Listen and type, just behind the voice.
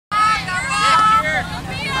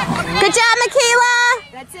Michaela!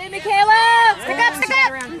 That's it, Michaela! Stick up, stick up!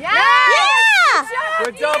 Yeah!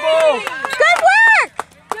 Good double! Good work!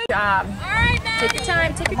 Good job. Alright, Matt. Take your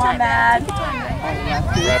time, take your time. Wrap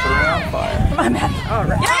it around fire. Come on, Matt. All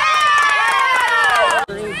right. Yeah!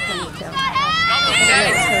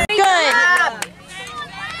 Good.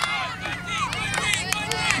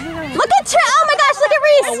 Look at Trey. Oh my gosh, look at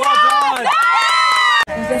Reese. Oh, well done.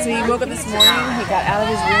 So he woke up this morning, he got out of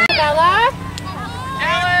his room. Bella?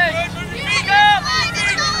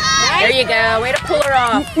 There you go. Way to pull her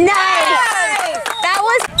off. Nice. That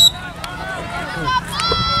was.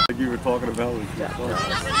 Like you were talking about. Oh,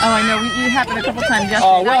 I know. It happened a couple times yesterday.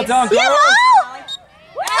 Oh, well done, girls. Yellow.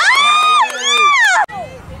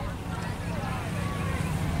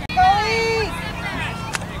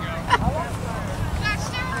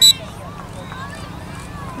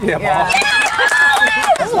 Yeah,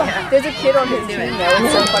 There's a kid on his team though. It's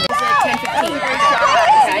so funny. It's at 10:15. Okay.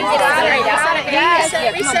 Alright, that's not it. Yes.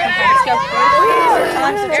 Yeah, come on. Let's go.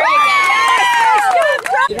 There you go.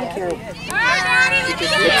 You don't care.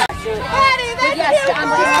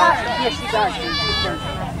 Yes, she does.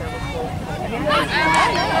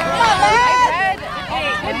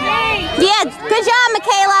 Yeah, good job,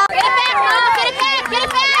 Michaela. Get it back, Mom. Get it back. Get it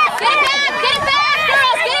back. Get it back. Get it back,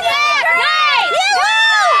 girls. Get it back. Nice.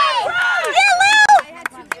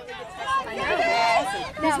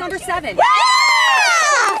 Who's number 7?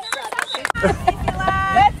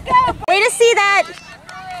 Let's go. Way to see that.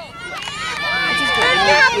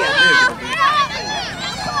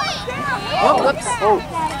 Oh, whoops. Oh,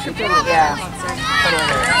 yeah.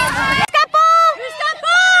 Got ball. Who's got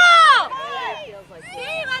ball?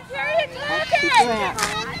 Steve, I'm sure it's working.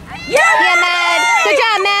 Yeah, Mad. Good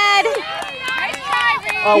job, Mad. Nice try,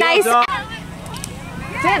 Reese. Oh, Nice. well done.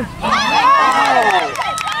 10. Oh.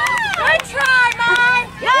 Good try, Mom.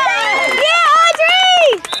 Yeah, Audrey.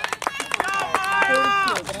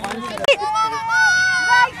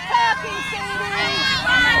 Nice talking, Sadie.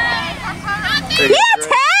 Yeah,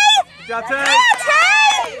 Tay. Good job, Tay. Yeah,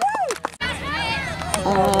 Tay.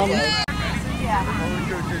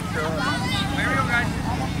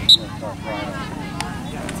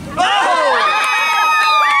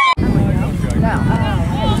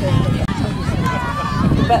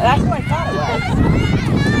 But that's what I thought it was.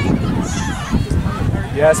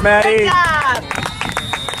 Yes, Maddie.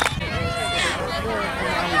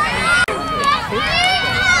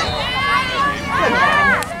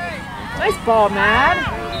 Nice ball, man.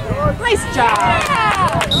 Nice job.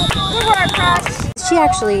 Good work, Crush. She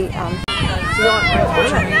actually,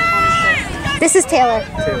 this is Taylor.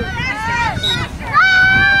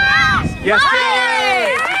 Yes, Taylor.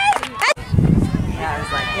 Yeah, I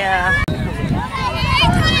was like, yeah.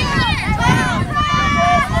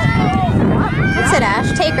 That's it, Ash.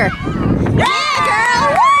 Take her. Yeah, girl.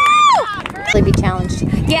 Woo! Really be challenged.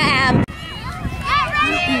 Yeah,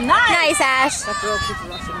 nice, Ash. That girl keeps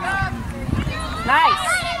rushing out. Nice.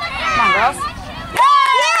 Come on, girls.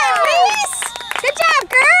 Yeah, Reese. Good job,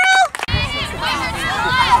 girl.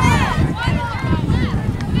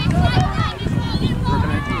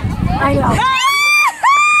 I know.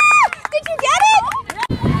 Did you get it?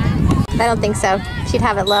 I don't think so. She'd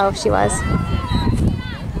have it low if she was.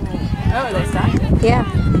 Oh, they stopped. Yeah.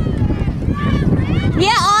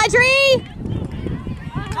 Yeah, Audrey.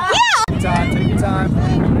 Yeah. Take your time.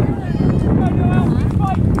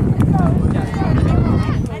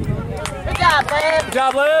 Good job, Liv. Good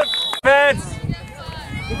job, Liv. Vince.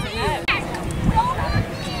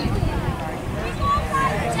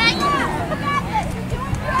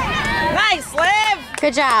 Nice, Liv.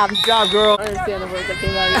 Good job. Good job, girl. I understand the words that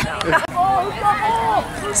came out of your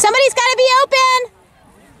mouth. Somebody's got to be open.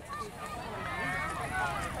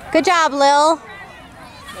 Good job, Lil.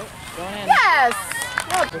 Yes.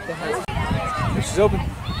 She's open.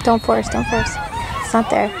 Don't force. Don't force. It's not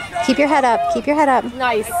there. Keep your head up. Keep your head up.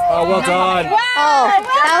 Nice. Oh, well done. Oh,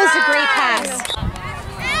 that was a great pass.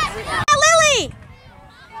 Lily.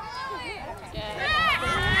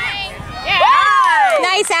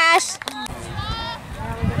 Nice, Ash.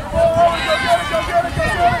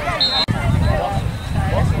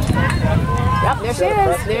 Yep, there she is.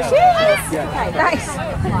 There she is. Nice.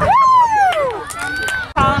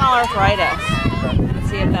 Colonal arthritis. Let's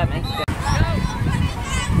see if that makes it.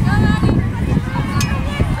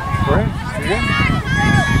 Great.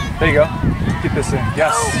 There you go. Get this in.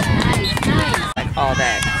 Yes. Like all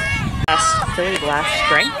day. Last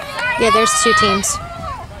strength. Yeah, there's 2 teams.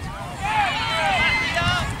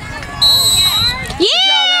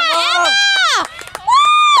 Yeah, Emma!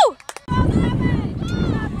 Woo!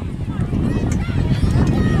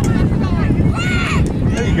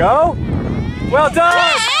 There you go. Well done.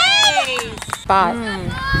 Hey! spot.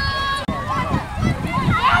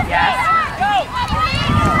 Yes.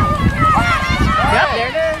 Yep, there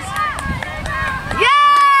it is.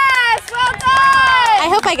 Yes! Well done! I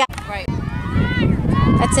hope I got Right.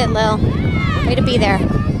 That's it, Lil. Way to be there. Yeah,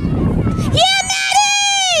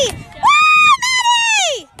 Maddie! Woo,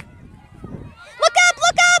 Maddie! Look up,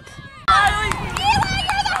 look up! Eli,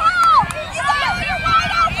 you're the hole! Eli, you're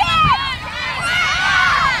wide open!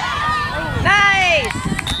 Nice!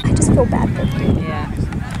 I just feel bad for you. Yeah.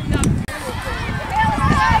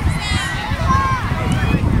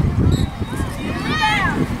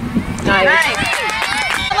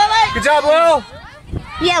 Nice. Good job, Lil.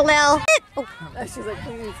 Yeah, Lil. Oh, She's like,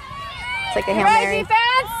 please. it's like a Hail Mary.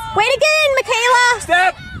 defense! Way to get in, Michaela!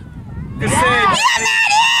 Step. Good save. Yeah,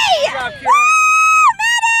 Maddie! Good job, Kira. Woo,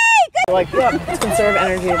 Maddie! Good. Like, let's conserve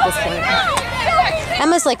energy at this point.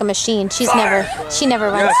 Emma's like a machine. She never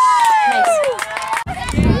runs. Yes. Nice.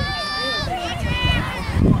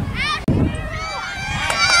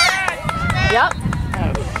 Yep.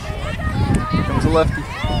 Comes a lefty.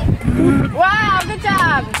 Wow, good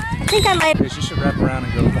job. I think I might. Okay, she should wrap around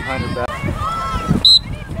and go behind her back.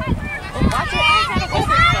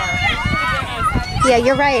 Yeah,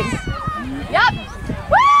 you're right. Yep.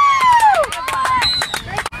 Woo!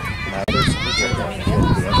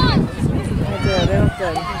 They look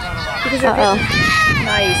good. Because you're Uh-oh.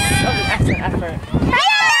 nice. That was an excellent effort.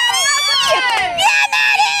 Yeah,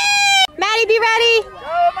 Maddie! Maddie, be ready.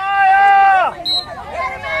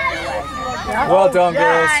 Well done,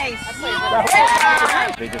 girls. Nice.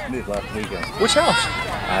 They just moved last weekend. Which house?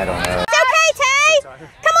 I don't know. It's okay, Tay.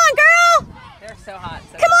 Come on, girl. They're so hot.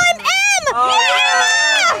 So Come on, M.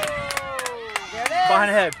 Yeah! Behind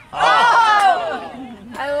the head.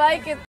 I like it.